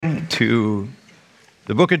to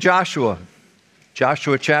the book of Joshua.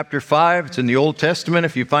 Joshua chapter 5, it's in the Old Testament.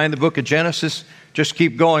 If you find the book of Genesis, just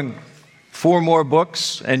keep going. 5 more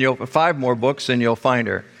books, and you'll find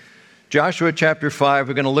her. Joshua chapter 5,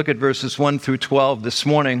 we're going to look at verses 1 through 12 this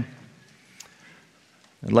morning.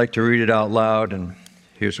 I'd like to read it out loud, and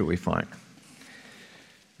here's what we find.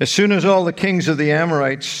 As soon as all the kings of the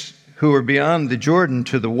Amorites who were beyond the Jordan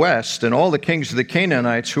to the west, and all the kings of the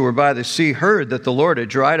Canaanites who were by the sea heard that the Lord had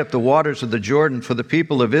dried up the waters of the Jordan for the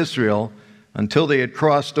people of Israel until they had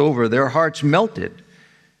crossed over, their hearts melted,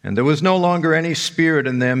 and there was no longer any spirit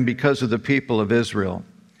in them because of the people of Israel.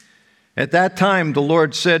 At that time the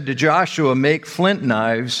Lord said to Joshua, "Make flint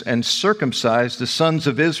knives and circumcise the sons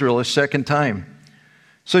of Israel a second time."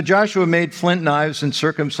 So Joshua made flint knives and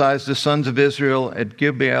circumcised the sons of Israel at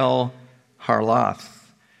Gibeal Harloth.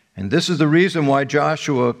 And this is the reason why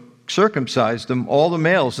Joshua circumcised them. All the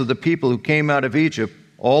males of the people who came out of Egypt,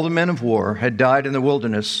 all the men of war, had died in the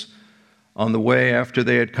wilderness on the way after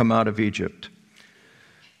they had come out of Egypt.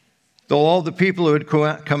 Though all the people who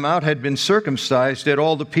had come out had been circumcised, yet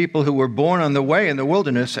all the people who were born on the way in the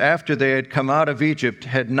wilderness after they had come out of Egypt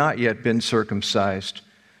had not yet been circumcised.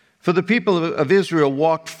 For the people of Israel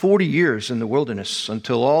walked 40 years in the wilderness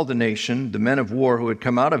until all the nation, the men of war who had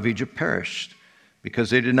come out of Egypt, perished,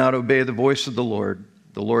 because they did not obey the voice of the Lord.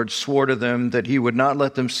 The Lord swore to them that he would not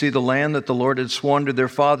let them see the land that the Lord had sworn to their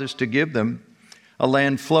fathers to give them, a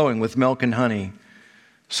land flowing with milk and honey.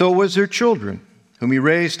 So it was their children, whom he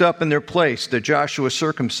raised up in their place, that Joshua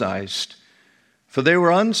circumcised. For they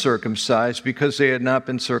were uncircumcised because they had not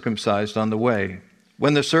been circumcised on the way.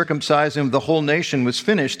 When the circumcising of the whole nation was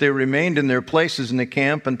finished, they remained in their places in the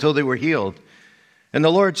camp until they were healed. And the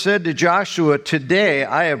Lord said to Joshua, "Today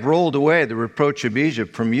I have rolled away the reproach of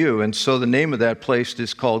Egypt from you." And so the name of that place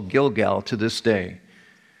is called Gilgal to this day.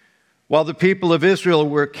 While the people of Israel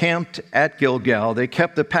were camped at Gilgal, they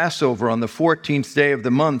kept the Passover on the 14th day of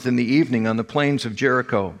the month in the evening on the plains of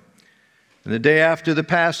Jericho. And the day after the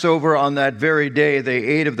Passover, on that very day, they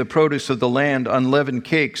ate of the produce of the land, unleavened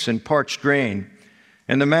cakes and parched grain.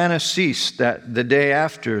 And the manna ceased that the day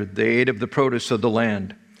after they ate of the produce of the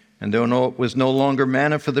land. And there was no longer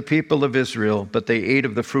manna for the people of Israel, but they ate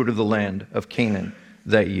of the fruit of the land of Canaan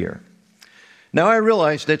that year. Now I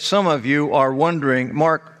realize that some of you are wondering,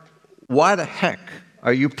 Mark, why the heck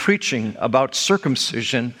are you preaching about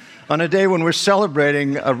circumcision on a day when we're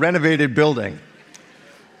celebrating a renovated building?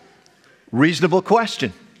 Reasonable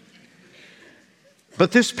question.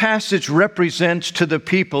 But this passage represents to the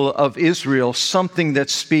people of Israel something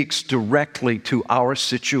that speaks directly to our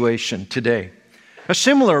situation today. A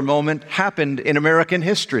similar moment happened in American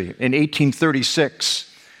history in 1836.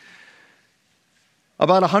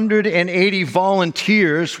 About 180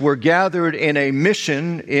 volunteers were gathered in a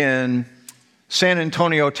mission in San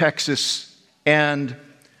Antonio, Texas, and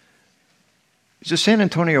is it San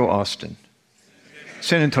Antonio or Austin?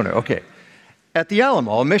 San Antonio, okay. At the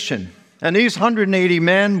Alamo, a mission. And these 180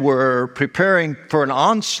 men were preparing for an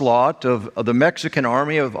onslaught of the Mexican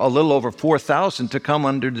army of a little over 4,000 to come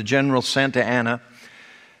under the General Santa Anna.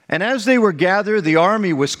 And as they were gathered, the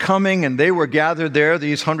army was coming, and they were gathered there,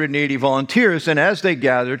 these 180 volunteers. And as they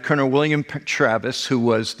gathered, Colonel William Travis, who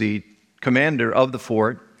was the commander of the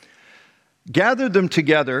fort, gathered them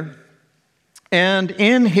together. And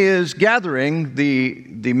in his gathering,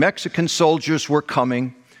 the Mexican soldiers were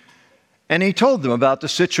coming. And he told them about the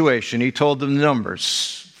situation. He told them the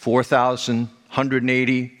numbers, 4,000,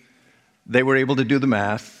 180. They were able to do the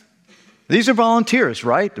math. These are volunteers,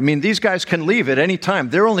 right? I mean, these guys can leave at any time.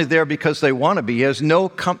 They're only there because they want to be. He has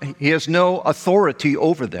no authority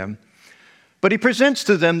over them. But he presents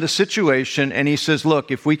to them the situation, and he says,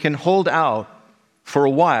 look, if we can hold out for a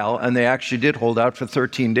while, and they actually did hold out for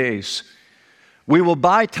 13 days, we will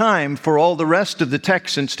buy time for all the rest of the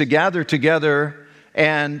Texans to gather together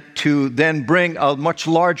and to then bring a much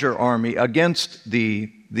larger army against the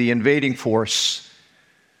invading force.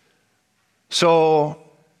 So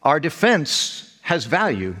our defense has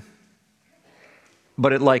value,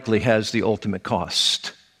 but it likely has the ultimate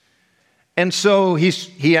cost. And so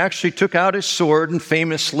he actually took out his sword and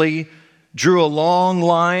famously drew a long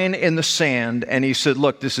line in the sand, and he said,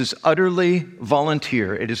 look, this is utterly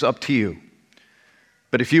volunteer. It is up to you.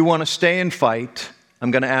 But if you want to stay and fight, I'm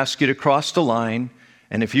going to ask you to cross the line,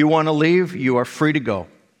 and if you want to leave, you are free to go.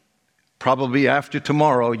 Probably after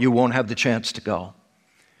tomorrow, you won't have the chance to go.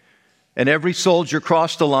 And every soldier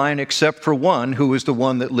crossed the line except for one, who was the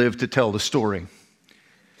one that lived to tell the story.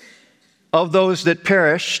 Of those that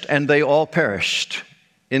perished, and they all perished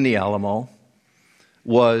in the Alamo,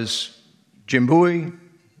 was Jim Bowie,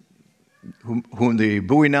 whom the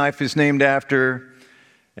Bowie knife is named after,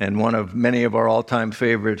 and one of many of our all-time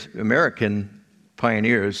favorite American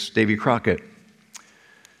pioneers, Davy Crockett.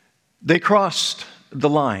 They crossed the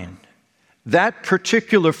line. That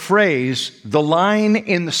particular phrase, the line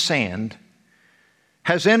in the sand,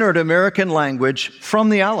 has entered American language from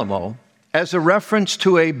the Alamo as a reference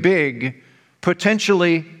to a big,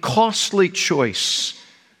 potentially costly choice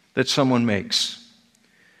that someone makes.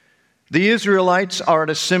 The Israelites are at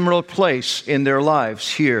a similar place in their lives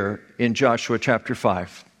here in Joshua chapter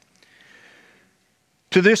 5.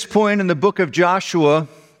 To this point in the book of Joshua,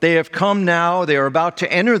 they have come now, they are about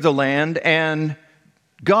to enter the land, and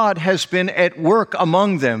God has been at work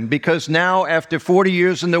among them, because now, after 40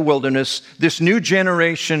 years in the wilderness, this new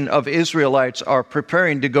generation of Israelites are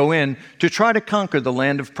preparing to go in to try to conquer the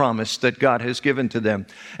land of promise that God has given to them.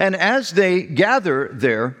 And as they gather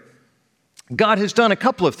there, God has done a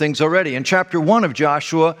couple of things already. In chapter 1 of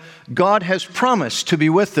Joshua, God has promised to be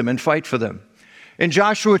with them and fight for them. In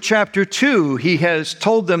Joshua chapter 2, he has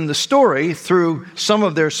told them the story through some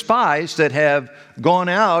of their spies that have gone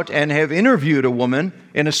out and have interviewed a woman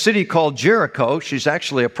in a city called Jericho. She's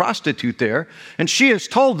actually a prostitute there. And she has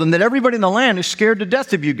told them that everybody in the land is scared to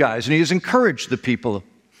death of you guys. And he has encouraged the people.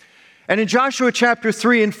 And in Joshua chapter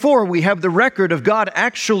 3 and 4, we have the record of God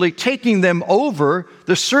actually taking them over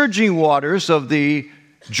the surging waters of the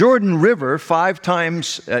Jordan River 5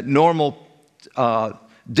 times at normal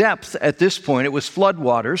depth at this point. It was flood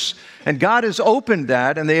waters. And God has opened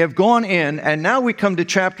that, and they have gone in. And now we come to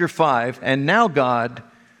chapter 5, and now God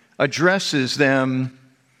addresses them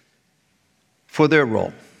for their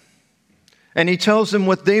role. And he tells them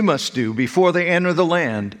what they must do before they enter the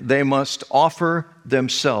land. They must offer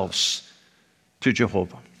themselves to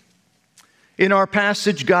Jehovah. In our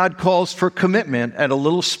passage, God calls for commitment at a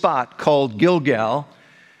little spot called Gilgal.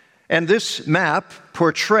 And this map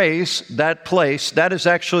portrays that place. That is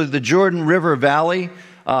actually the Jordan River Valley.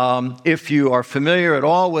 If you are familiar at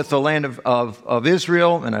all with the land of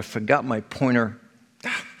Israel, and I forgot my pointer.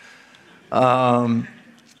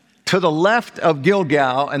 To the left of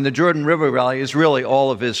Gilgal and the Jordan River Valley is really all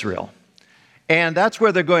of Israel. And that's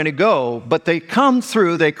where they're going to go. But they come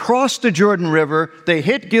through, they cross the Jordan River, they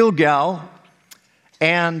hit Gilgal,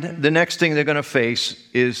 and the next thing they're going to face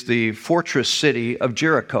is the fortress city of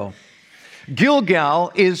Jericho.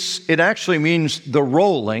 Gilgal it actually means the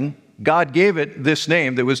rolling. God gave it this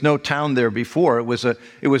name. There was no town there before. It was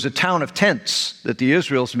a town of tents that the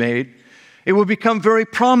Israelites made. It will become very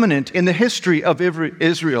prominent in the history of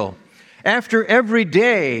Israel. After every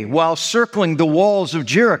day, while circling the walls of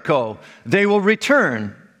Jericho, they will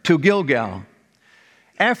return to Gilgal.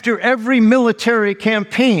 After every military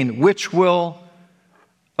campaign, which will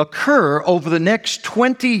occur over the next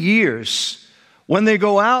 20 years, when they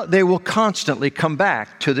go out, they will constantly come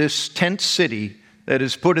back to this tent city that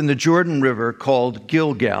is put in the Jordan River called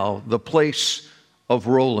Gilgal, the place of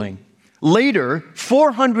rolling. Later,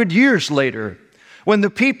 400 years later, when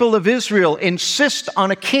the people of Israel insist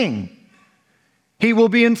on a king, he will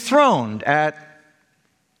be enthroned at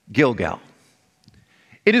Gilgal.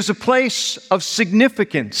 It is a place of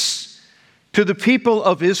significance to the people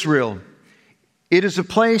of Israel. It is a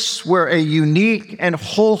place where a unique and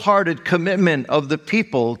wholehearted commitment of the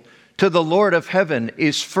people to the Lord of heaven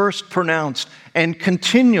is first pronounced, and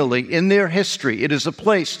continually in their history, it is a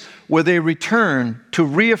place where they return to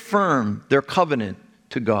reaffirm their covenant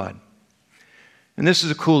to God. And this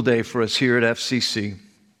is a cool day for us here at FCC.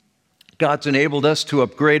 God's enabled us to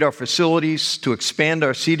upgrade our facilities, to expand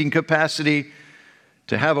our seating capacity,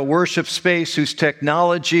 to have a worship space whose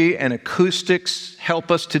technology and acoustics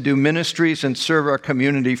help us to do ministries and serve our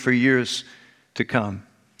community for years to come.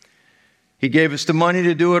 He gave us the money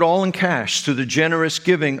to do it all in cash through the generous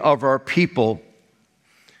giving of our people.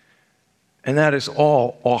 And that is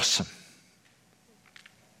all awesome.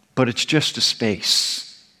 But it's just a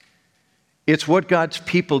space. It's what God's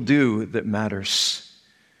people do that matters.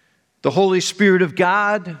 The Holy Spirit of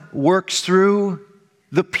God works through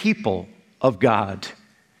the people of God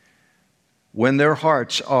when their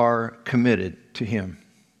hearts are committed to Him.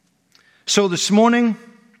 So this morning,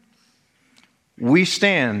 we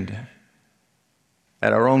stand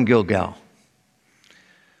at our own Gilgal,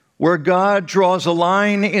 where God draws a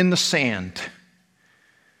line in the sand.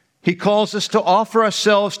 He calls us to offer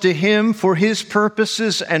ourselves to Him for His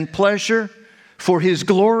purposes and pleasure, for His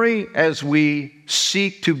glory, as we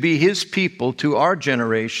seek to be His people to our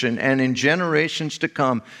generation and in generations to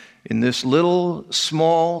come in this little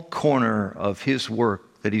small corner of His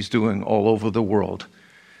work that He's doing all over the world.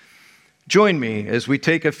 Join me as we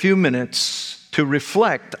take a few minutes to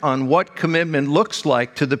reflect on what commitment looks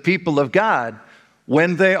like to the people of God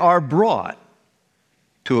when they are brought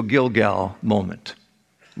to a Gilgal moment.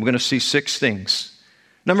 We're going to see 6 things.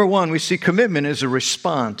 Number 1, we see commitment is a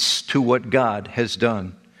response to what God has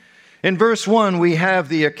done. In verse 1, we have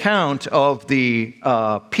the account of the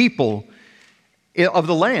people of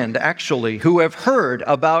the land, actually, who have heard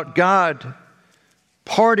about God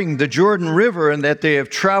parting the Jordan River and that they have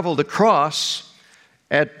traveled across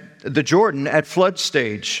at the Jordan at flood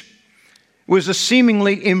stage. It was a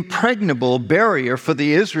seemingly impregnable barrier for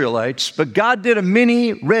the Israelites, but God did a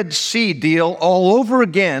mini Red Sea deal all over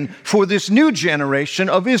again for this new generation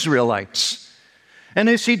of Israelites. And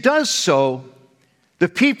as he does so, the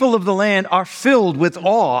people of the land are filled with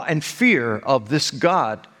awe and fear of this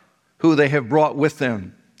God who they have brought with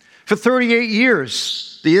them. For 38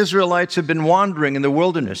 years, the Israelites have been wandering in the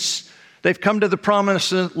wilderness. They've come to the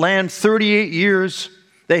promised land 38 years.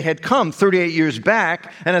 They had come 38 years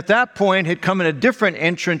back, and at that point had come in a different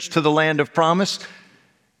entrance to the land of promise.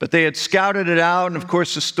 But they had scouted it out, and of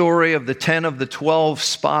course the story of the 10 of the 12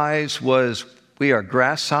 spies was, we are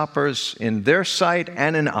grasshoppers in their sight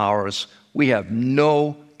and in ours. We have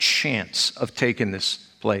no chance of taking this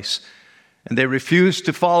place. And they refused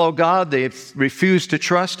to follow God. They refused to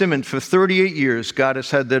trust Him. And for 38 years, God has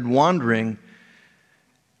had them wandering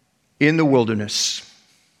in the wilderness.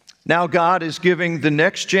 Now God is giving the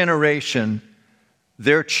next generation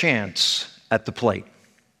their chance at the plate.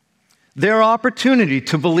 Their opportunity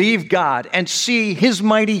to believe God and see His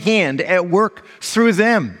mighty hand at work through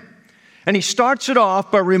them. And He starts it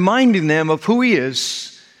off by reminding them of who He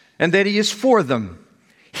is and that He is for them.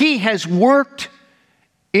 He has worked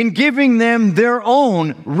in giving them their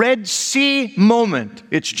own Red Sea moment.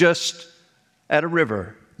 It's just at a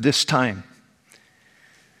river this time.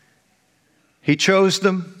 He chose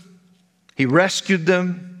them. He rescued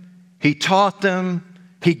them. He taught them.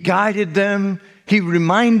 He guided them. He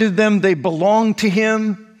reminded them they belong to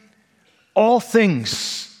Him. All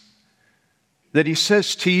things that He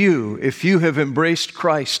says to you if you have embraced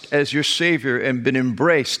Christ as your Savior and been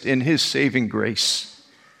embraced in His saving grace.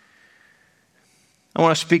 I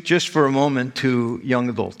want to speak just for a moment to young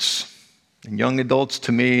adults. And young adults,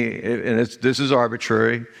 to me, and this is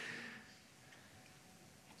arbitrary,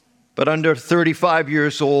 but under 35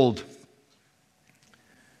 years old,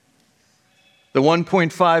 the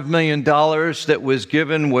 $1.5 million that was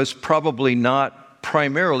given was probably not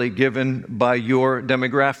primarily given by your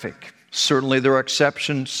demographic. Certainly there are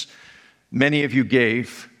exceptions. Many of you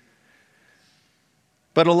gave.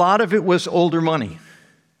 But a lot of it was older money.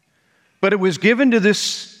 But it was given to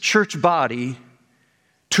this church body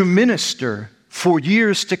to minister for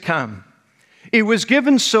years to come. It was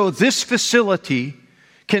given so this facility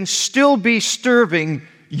can still be serving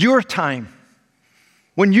your time.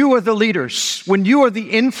 When you are the leaders, when you are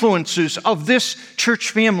the influencers of this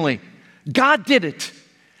church family, God did it.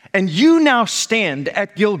 And you now stand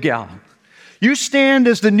at Gilgal. You stand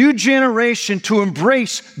as the new generation to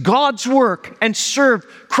embrace God's work and serve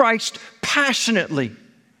Christ passionately.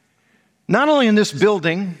 Not only in this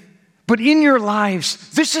building, but in your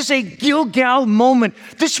lives. This is a Gilgal moment.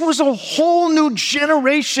 This was a whole new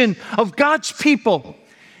generation of God's people.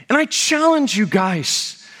 And I challenge you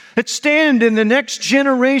guys that stand in the next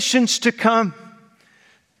generations to come.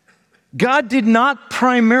 God did not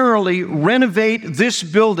primarily renovate this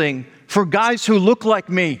building for guys who look like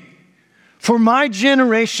me. For my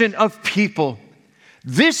generation of people,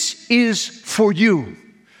 this is for you.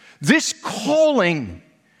 This calling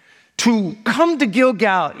to come to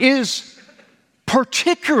Gilgal is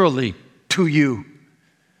particularly to you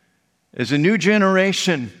as a new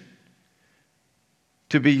generation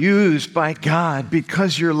to be used by God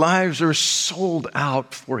because your lives are sold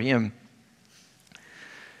out for Him.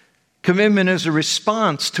 Commitment is a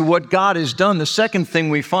response to what God has done. The second thing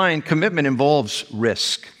we find, commitment involves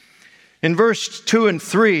risk. In verse 2 and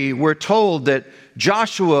 3, we're told that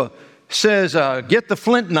Joshua says, get the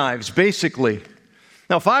flint knives, basically.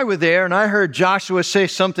 Now, if I were there and I heard Joshua say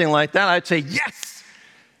something like that, I'd say, yes,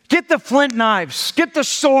 get the flint knives, get the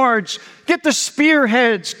swords, get the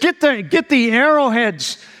spearheads, get the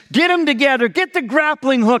arrowheads, get them together, get the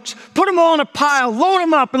grappling hooks, put them all in a pile, load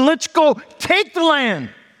them up, and let's go take the land.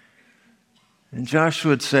 And Joshua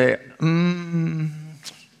would say,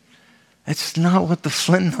 that's not what the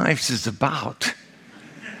flint knives is about.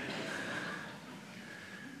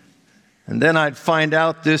 And then I'd find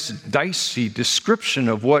out this dicey description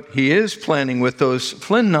of what he is planning with those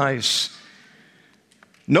flint knives.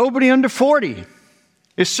 Nobody under 40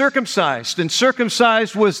 is circumcised, and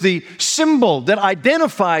circumcised was the symbol that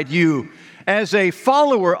identified you as a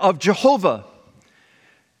follower of Jehovah.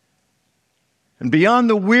 And beyond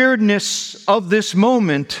the weirdness of this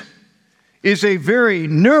moment is a very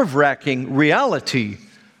nerve-wracking reality.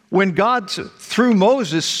 when God, through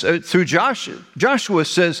Moses, through Joshua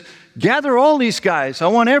says, gather all these guys. I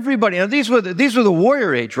want everybody. Now, these were the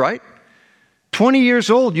warrior age, right? 20 years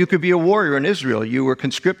old, you could be a warrior in Israel. You were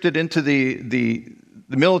conscripted into the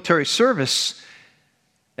military service.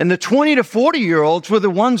 And the 20 to 40-year-olds were the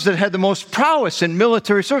ones that had the most prowess in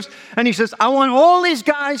military service. And he says, I want all these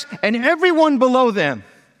guys and everyone below them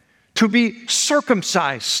to be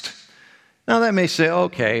circumcised. Now, that may say,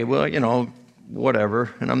 okay, well,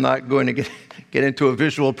 whatever. And I'm not going to get into a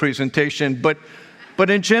visual presentation. But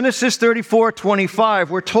in Genesis 34:25,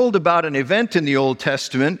 we're told about an event in the Old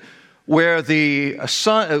Testament where the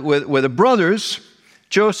brothers,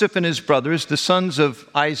 Joseph and his brothers, the sons of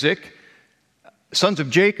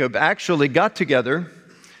Jacob, actually got together,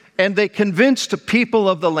 and they convinced the people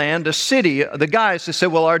of the land, a city, the guys, to say,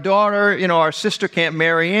 well, our daughter, our sister can't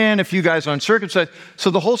marry in if you guys aren't circumcised. So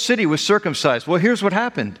the whole city was circumcised. Well, here's what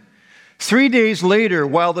happened. 3 days later,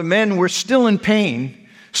 while the men were still in pain,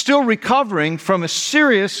 still recovering from a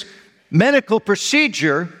serious medical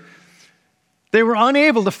procedure, they were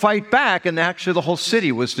unable to fight back, and actually the whole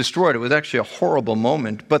city was destroyed. It was actually a horrible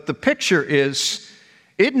moment. But the picture is,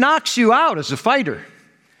 it knocks you out as a fighter.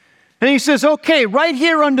 And he says, okay, right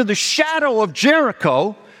here under the shadow of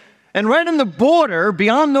Jericho, and right on the border,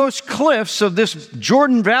 beyond those cliffs of this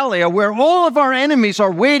Jordan Valley, where all of our enemies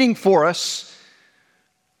are waiting for us.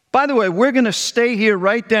 By the way, we're going to stay here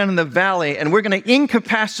right down in the valley, and we're going to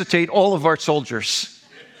incapacitate all of our soldiers.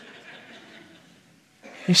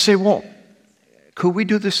 You say, well, could we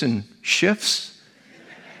do this in shifts?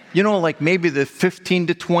 Like maybe the 15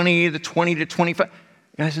 to 20, the 20 to 25.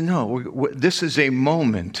 Guys, no, this is a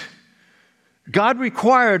moment. God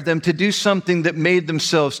required them to do something that made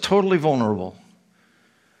themselves totally vulnerable.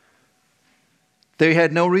 They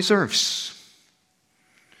had no reserves.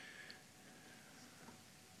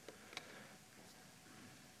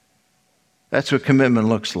 That's what commitment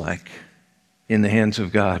looks like in the hands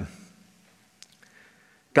of God.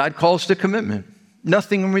 God calls to commitment.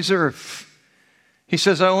 Nothing in reserve. He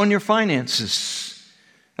says, I own your finances.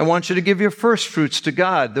 I want you to give your first fruits to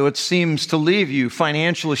God, though it seems to leave you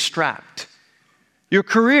financially strapped. Your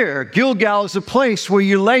career, Gilgal is a place where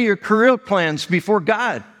you lay your career plans before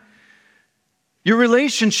God. Your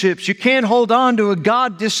relationships, you can't hold on to a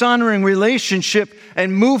God-dishonoring relationship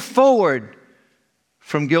and move forward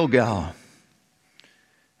from Gilgal.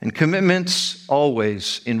 And commitments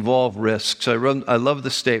always involve risks. I love the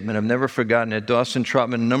statement. I've never forgotten it. Dawson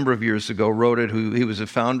Trotman, a number of years ago, wrote it. He was a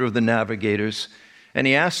founder of the Navigators. And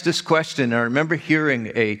he asked this question. I remember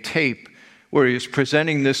hearing a tape where he was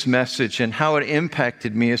presenting this message and how it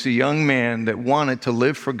impacted me as a young man that wanted to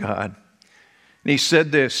live for God. And he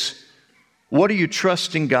said this, what are you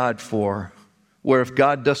trusting God for, where if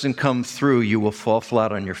God doesn't come through, you will fall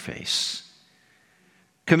flat on your face?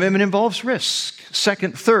 Commitment involves risk.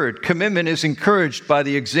 Third, commitment is encouraged by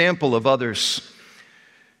the example of others.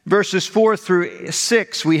 Verses 4 through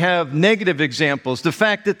 6, we have negative examples. The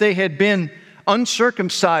fact that they had been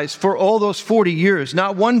uncircumcised for all those 40 years.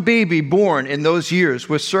 Not one baby born in those years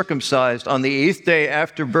was circumcised on the 8th day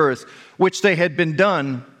after birth, which they had been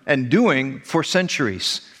done and doing for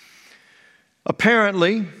centuries.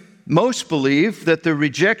 Apparently, most believe that the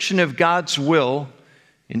rejection of God's will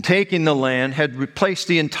in taking the land had replaced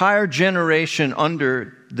the entire generation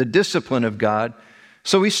under the discipline of God,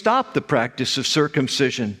 so he stopped the practice of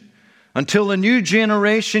circumcision until a new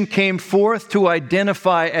generation came forth to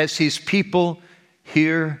identify as his people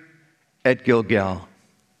here at Gilgal.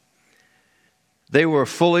 They were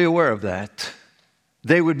fully aware of that.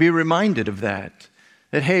 They would be reminded of that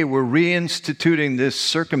hey, we're reinstituting this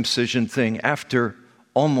circumcision thing after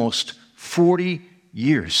almost 40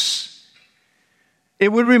 years.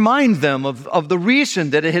 It would remind them of the reason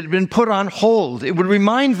that it had been put on hold. It would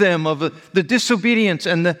remind them of the disobedience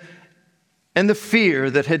and the fear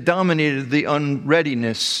that had dominated the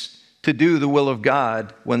unreadiness to do the will of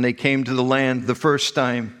God when they came to the land the first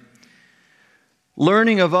time.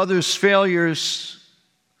 Learning of others' failures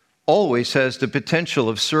always has the potential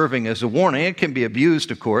of serving as a warning. It can be abused,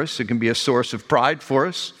 of course. It can be a source of pride for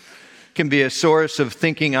us. It can be a source of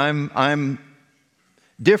thinking I'm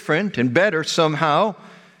different and better somehow.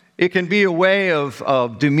 It can be a way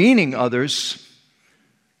of demeaning others.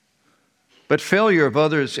 But failure of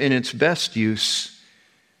others in its best use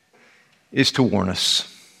is to warn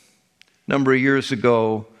us. A number of years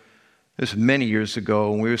ago, this was many years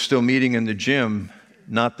ago, when we were still meeting in the gym,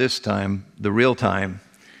 not this time, the real time.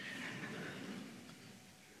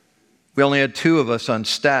 We only had 2 of us on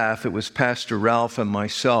staff. It was Pastor Ralph and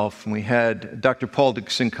myself, and we had Dr. Paul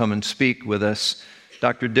Dixon come and speak with us.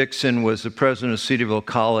 Dr. Dixon was the president of Cedarville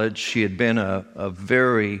College. He had been a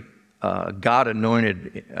very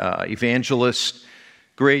God-anointed evangelist,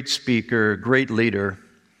 great speaker, great leader.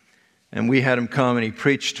 And we had him come and he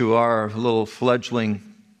preached to our little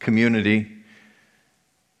fledgling community.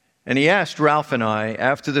 And he asked Ralph and I,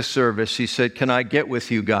 after the service, he said, "Can I get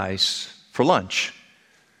with you guys for lunch?"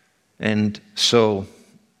 And so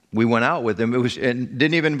we went out with him. And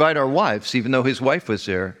didn't even invite our wives, even though his wife was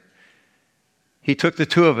there. He took the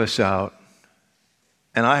two of us out.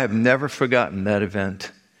 And I have never forgotten that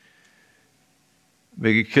event.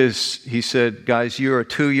 Because he said, "Guys, you are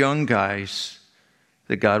two young guys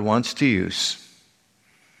that God wants to use.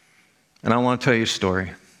 And I want to tell you a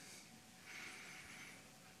story."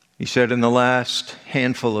 He said, "In the last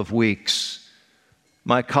handful of weeks,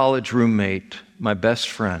 my college roommate, my best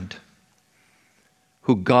friend,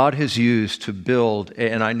 who God has used to build,"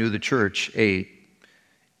 and I knew the church, a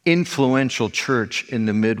influential church in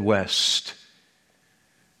the Midwest,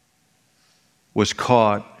 was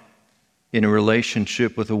caught in a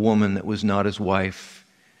relationship with a woman that was not his wife.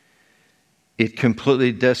 It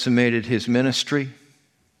completely decimated his ministry.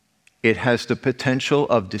 It has the potential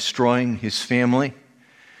of destroying his family.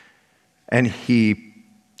 And he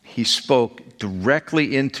spoke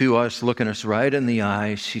directly into us, looking us right in the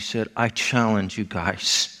eyes. He said, "I challenge you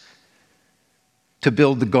guys to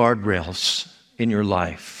build the guardrails in your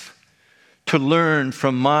life, to learn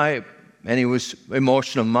from and he was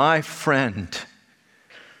emotional, my friend."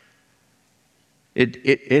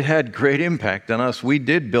 It had great impact on us. We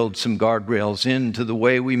did build some guardrails into the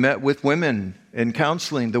way we met with women in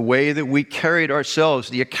counseling, the way that we carried ourselves,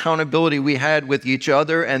 the accountability we had with each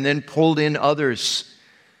other, and then pulled in others.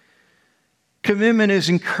 Commitment is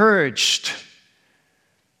encouraged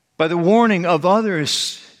by the warning of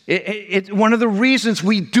others. One of the reasons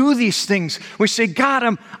we do these things, we say,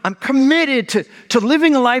 "God, I'm committed to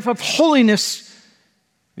living a life of holiness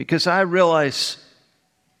because I realize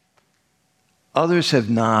others have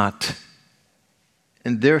not,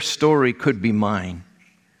 and their story could be mine."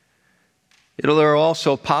 There are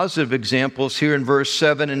also positive examples here in verse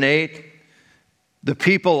 7 and 8. The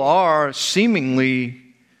people are seemingly,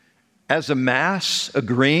 as a mass,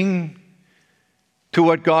 agreeing to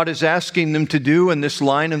what God is asking them to do in this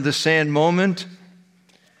line of the sand moment.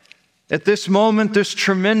 At this moment, there's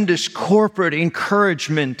tremendous corporate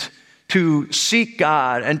encouragement to seek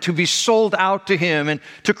God and to be sold out to Him and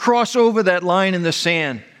to cross over that line in the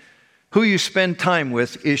sand. Who you spend time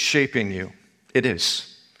with is shaping you. It is.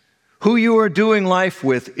 Who you are doing life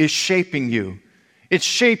with is shaping you. It's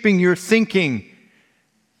shaping your thinking.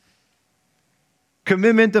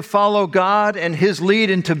 Commitment to follow God and His lead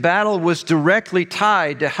into battle was directly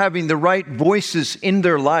tied to having the right voices in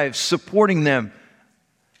their lives, supporting them.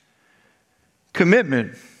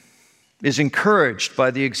 Commitment is encouraged by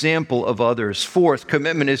the example of others. Fourth,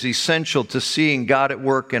 commitment is essential to seeing God at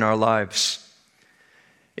work in our lives.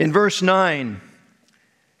 In verse 9,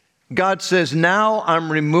 God says, "Now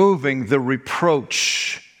I'm removing the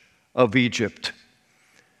reproach of Egypt."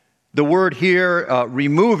 The word here,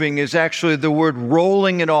 removing, is actually the word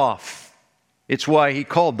rolling it off. It's why He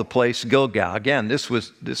called the place Gilgal. Again, this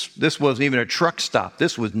wasn't even a truck stop.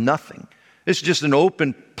 This was nothing. This is just an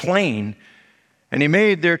open plain. And He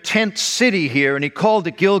made their tent city here, and He called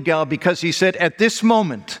it Gilgal because He said, "At this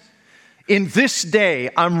moment, in this day,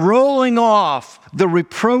 I'm rolling off the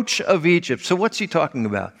reproach of Egypt." So what's He talking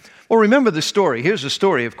about? Well, remember the story. Here's the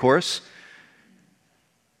story, of course.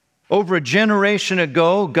 Over a generation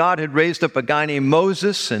ago, God had raised up a guy named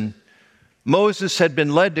Moses, and Moses had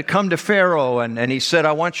been led to come to Pharaoh, and He said,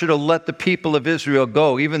 "I want you to let the people of Israel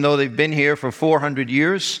go, even though they've been here for 400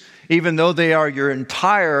 years, even though they are your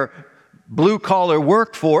entire blue-collar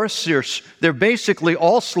workforce. They're basically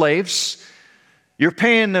all slaves. You're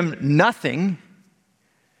paying them nothing.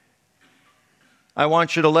 I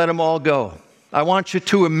want you to let them all go. I want you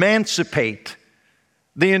to emancipate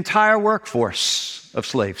the entire workforce of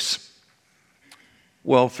slaves."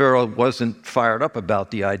 Well, Pharaoh wasn't fired up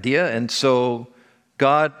about the idea, and so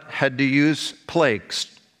God had to use plagues.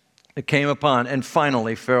 It came upon, and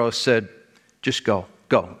finally Pharaoh said, "Just go.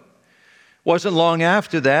 Wasn't long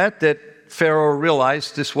after that Pharaoh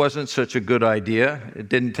realized this wasn't such a good idea. It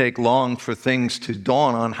didn't take long for things to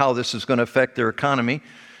dawn on how this is going to affect their economy.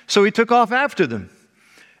 So he took off after them.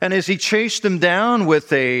 And as he chased them down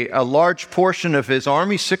with a large portion of his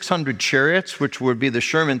army, 600 chariots, which would be the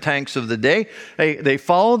Sherman tanks of the day, they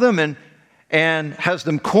follow them and has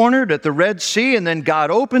them cornered at the Red Sea. And then God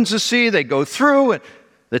opens the sea, they go through, and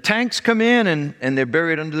the tanks come in, and they're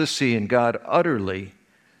buried under the sea. And God utterly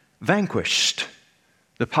vanquished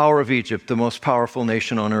the power of Egypt, the most powerful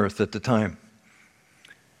nation on earth at the time.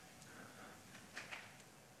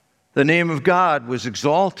 The name of God was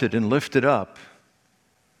exalted and lifted up.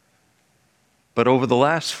 But over the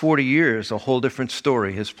last 40 years, a whole different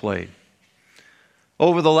story has played.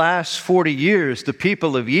 Over the last 40 years, the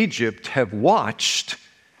people of Egypt have watched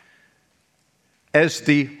as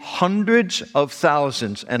the hundreds of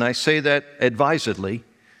thousands, and I say that advisedly,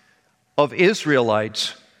 of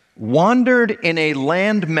Israelites wandered in a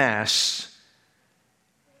land mass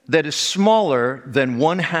that is smaller than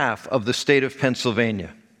 1/2 of the state of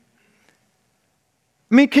Pennsylvania.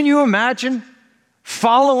 I mean, can you imagine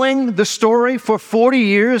following the story for 40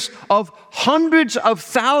 years of hundreds of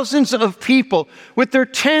thousands of people with their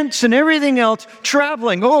tents and everything else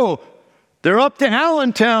traveling? Oh, they're up to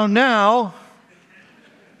Allentown now.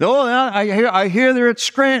 Oh, I hear they're at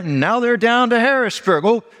Scranton. Now they're down to Harrisburg.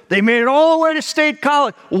 Oh, they made it all the way to State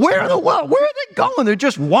College. Where are they going? They're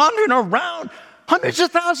just wandering around. Hundreds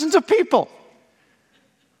of thousands of people.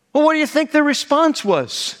 Well, what do you think their response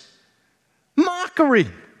was? Mockery,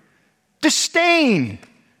 disdain,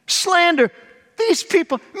 slander. These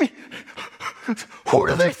people, I mean, who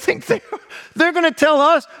do they think they are? They're going to tell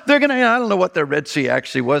us, I don't know what their Red Sea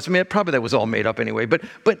actually was. I mean, probably that was all made up anyway. But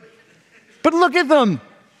look at them.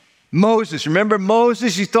 Moses, remember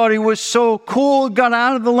Moses? He thought he was so cool, got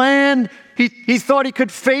out of the land. He thought he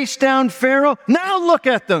could face down Pharaoh. Now look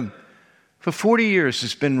at them. For 40 years,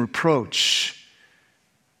 it's been reproach.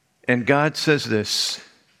 And God says this,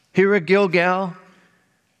 here at Gilgal,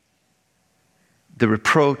 the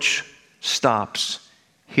reproach stops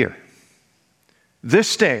here.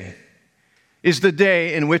 This day is the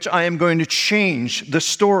day in which I am going to change the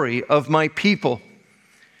story of my people.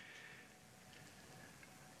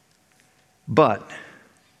 But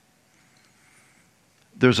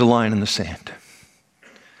there's a line in the sand.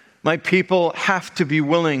 My people have to be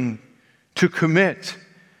willing to commit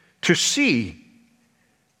to see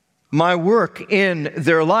my work in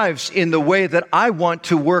their lives in the way that I want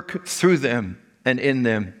to work through them and in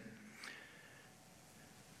them.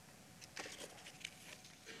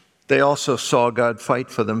 They also saw God fight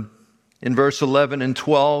for them. In verse 11 and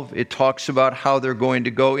 12, it talks about how they're going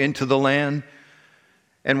to go into the land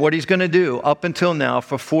and what he's going to do. Up until now,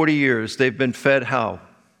 for 40 years, they've been fed how?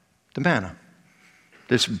 The manna.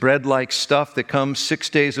 This bread-like stuff that comes 6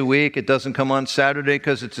 days a week. It doesn't come on Saturday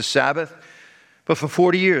because it's a Sabbath. But for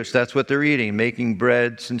 40 years, that's what they're eating, making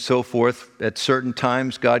breads and so forth. At certain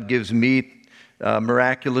times, God gives meat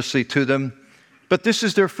miraculously to them. But this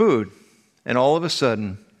is their food. And all of a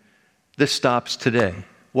sudden, this stops today.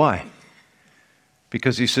 Why?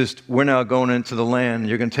 Because he says, we're now going into the land.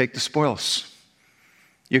 You're going to take the spoils.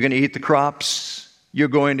 You're going to eat the crops. You're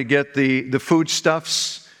going to get the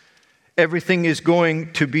foodstuffs. Everything is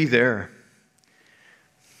going to be there.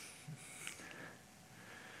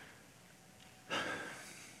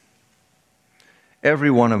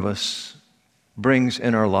 Every one of us brings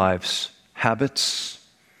in our lives habits,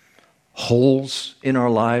 holes in our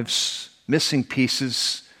lives, missing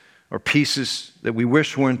pieces or pieces that we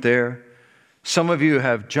wish weren't there. Some of you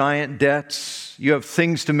have giant debts. You have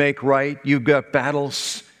things to make right. You've got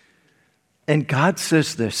battles. And God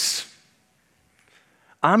says this,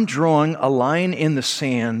 I'm drawing a line in the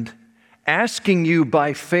sand, asking you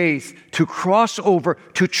by faith to cross over,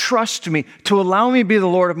 to trust me, to allow me to be the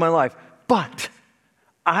Lord of my life. But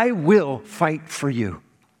I will fight for you.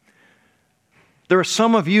 There are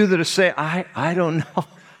some of you that say, I don't know.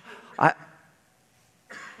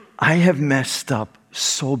 I have messed up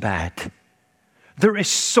so bad. There is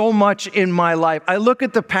so much in my life. I look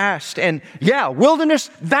at the past and yeah,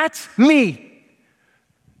 wilderness, that's me.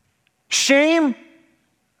 Shame,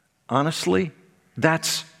 honestly,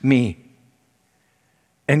 that's me.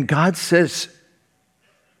 And God says,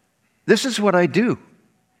 this is what I do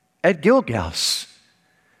at Gilgal's.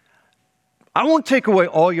 I won't take away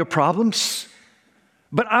all your problems,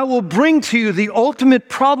 but I will bring to you the ultimate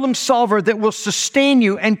problem solver that will sustain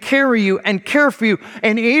you and carry you and care for you,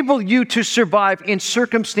 enable you to survive in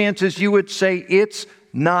circumstances you would say it's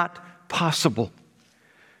not possible.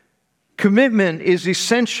 Commitment is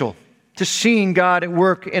essential to seeing God at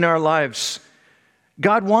work in our lives.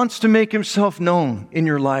 God wants to make himself known in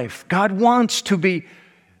your life. God wants to be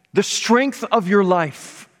the strength of your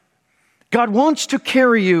life. God wants to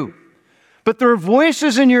carry you. But there are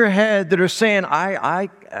voices in your head that are saying,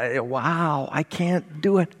 wow, I can't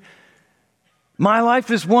do it. My life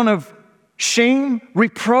is one of shame,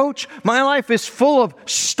 reproach. My life is full of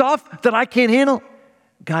stuff that I can't handle.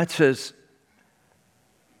 God says,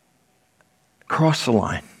 cross the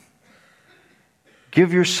line.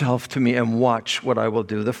 Give yourself to me and watch what I will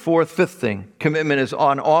do. The fifth thing, commitment is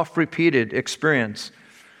on-off repeated experience.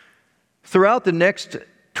 Throughout the next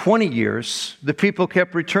 20 years, the people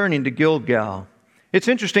kept returning to Gilgal. It's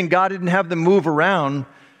interesting, God didn't have them move around.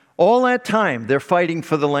 All that time, they're fighting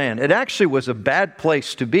for the land. It actually was a bad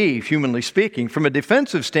place to be, humanly speaking. From a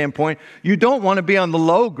defensive standpoint, you don't want to be on the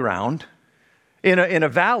low ground in a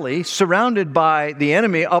valley surrounded by the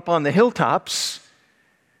enemy up on the hilltops.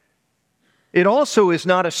 It also is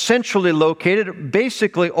not centrally located.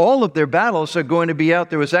 Basically, all of their battles are going to be out.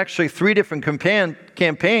 There was actually 3 different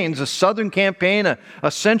campaigns, a southern campaign,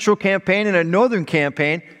 a central campaign, and a northern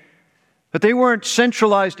campaign. But they weren't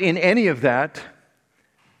centralized in any of that.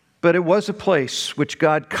 But it was a place which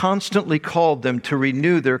God constantly called them to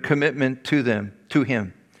renew their commitment to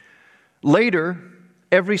Him. Later,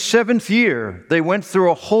 every 7th year, they went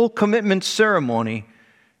through a whole commitment ceremony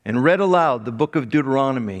and read aloud the book of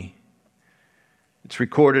Deuteronomy. It's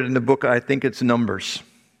recorded in the book, I think it's Numbers.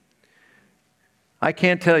 I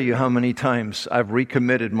can't tell you how many times I've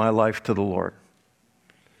recommitted my life to the Lord.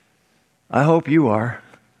 I hope you are.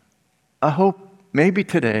 I hope maybe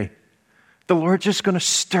today the Lord's just going to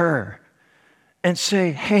stir and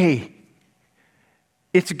say, hey,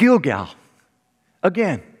 it's Gilgal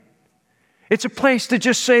again. It's a place to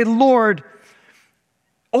just say, Lord,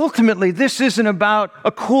 ultimately this isn't about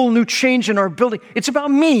a cool new change in our building. It's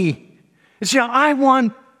about me. See, I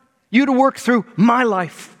want you to work through my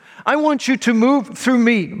life. I want you to move through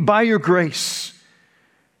me by your grace.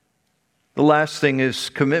 The last thing is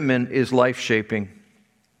commitment is life-shaping.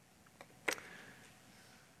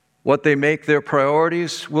 What they make their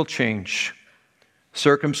priorities will change.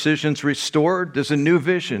 Circumcision's restored. There's a new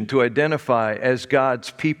vision to identify as God's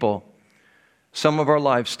people. Some of our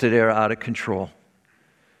lives today are out of control.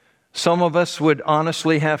 Some of us would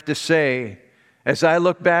honestly have to say, as I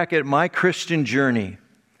look back at my Christian journey,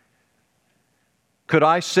 could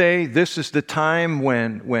I say this is the time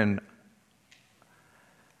when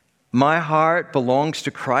my heart belongs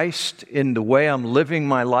to Christ in the way I'm living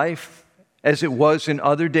my life as it was in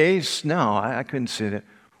other days? No, I couldn't say that.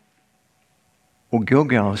 Well,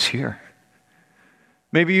 Gilgal is here.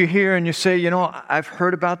 Maybe you're here and you say, you know, I've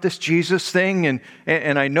heard about this Jesus thing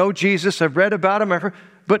and I know Jesus, I've read about him,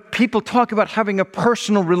 but people talk about having a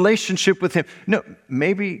personal relationship with him. No,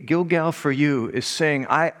 maybe Gilgal for you is saying,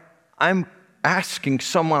 I'm asking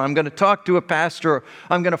someone, I'm going to talk to a pastor,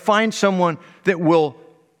 I'm going to find someone that will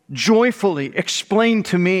joyfully explain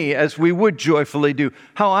to me, as we would joyfully do,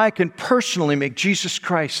 how I can personally make Jesus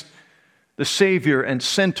Christ the Savior and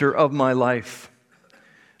center of my life.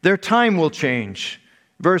 Their time will change.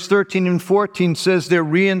 Verse 13 and 14 says they're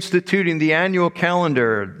reinstituting the annual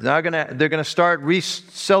calendar. They're going to start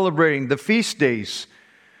celebrating the feast days.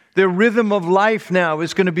 Their rhythm of life now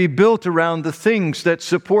is going to be built around the things that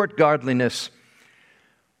support godliness.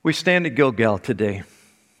 We stand at Gilgal today.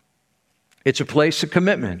 It's a place of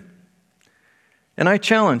commitment. And I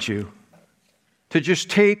challenge you to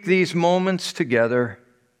just take these moments together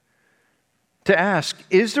to ask,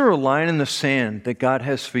 is there a line in the sand that God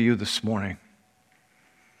has for you this morning?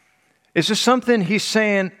 Is there something He's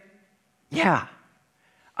saying, yeah,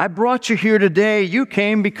 I brought you here today. You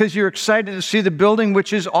came because you're excited to see the building,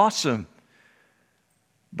 which is awesome.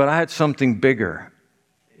 But I had something bigger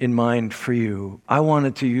in mind for you. I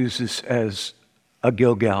wanted to use this as a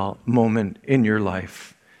Gilgal moment in your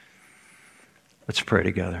life. Let's pray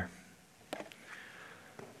together.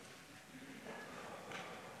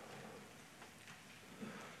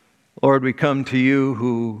 Lord, we come to you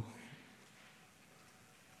who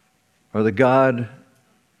are the God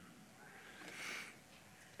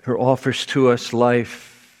who offers to us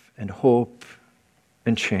life and hope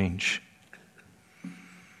and change.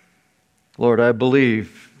 Lord, I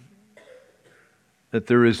believe that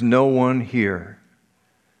there is no one here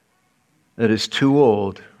that is too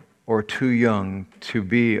old or too young to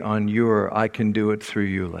be on your I can do it through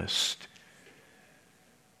you list.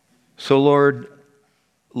 So Lord,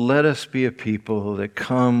 let us be a people that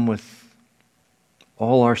come with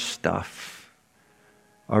all our stuff,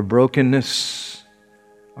 our brokenness,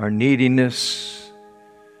 our neediness.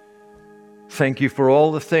 Thank you for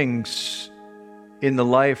all the things in the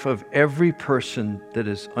life of every person that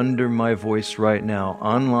is under my voice right now,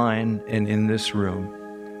 online and in this room,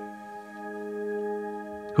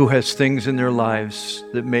 who has things in their lives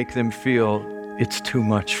that make them feel it's too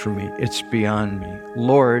much for me, it's beyond me.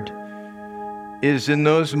 Lord, it is in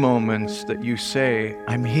those moments that you say,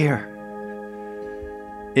 I'm here.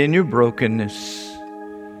 In your brokenness,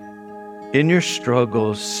 in your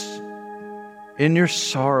struggles, in your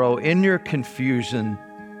sorrow, in your confusion,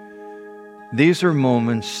 these are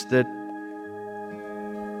moments that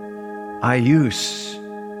I use,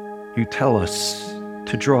 you tell us,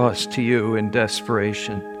 to draw us to you in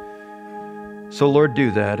desperation. So Lord,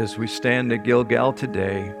 do that as we stand at Gilgal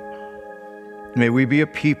today. May we be a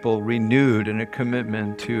people renewed in a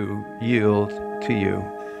commitment to yield to you.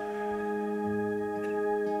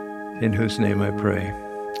 In whose name I pray,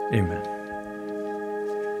 amen.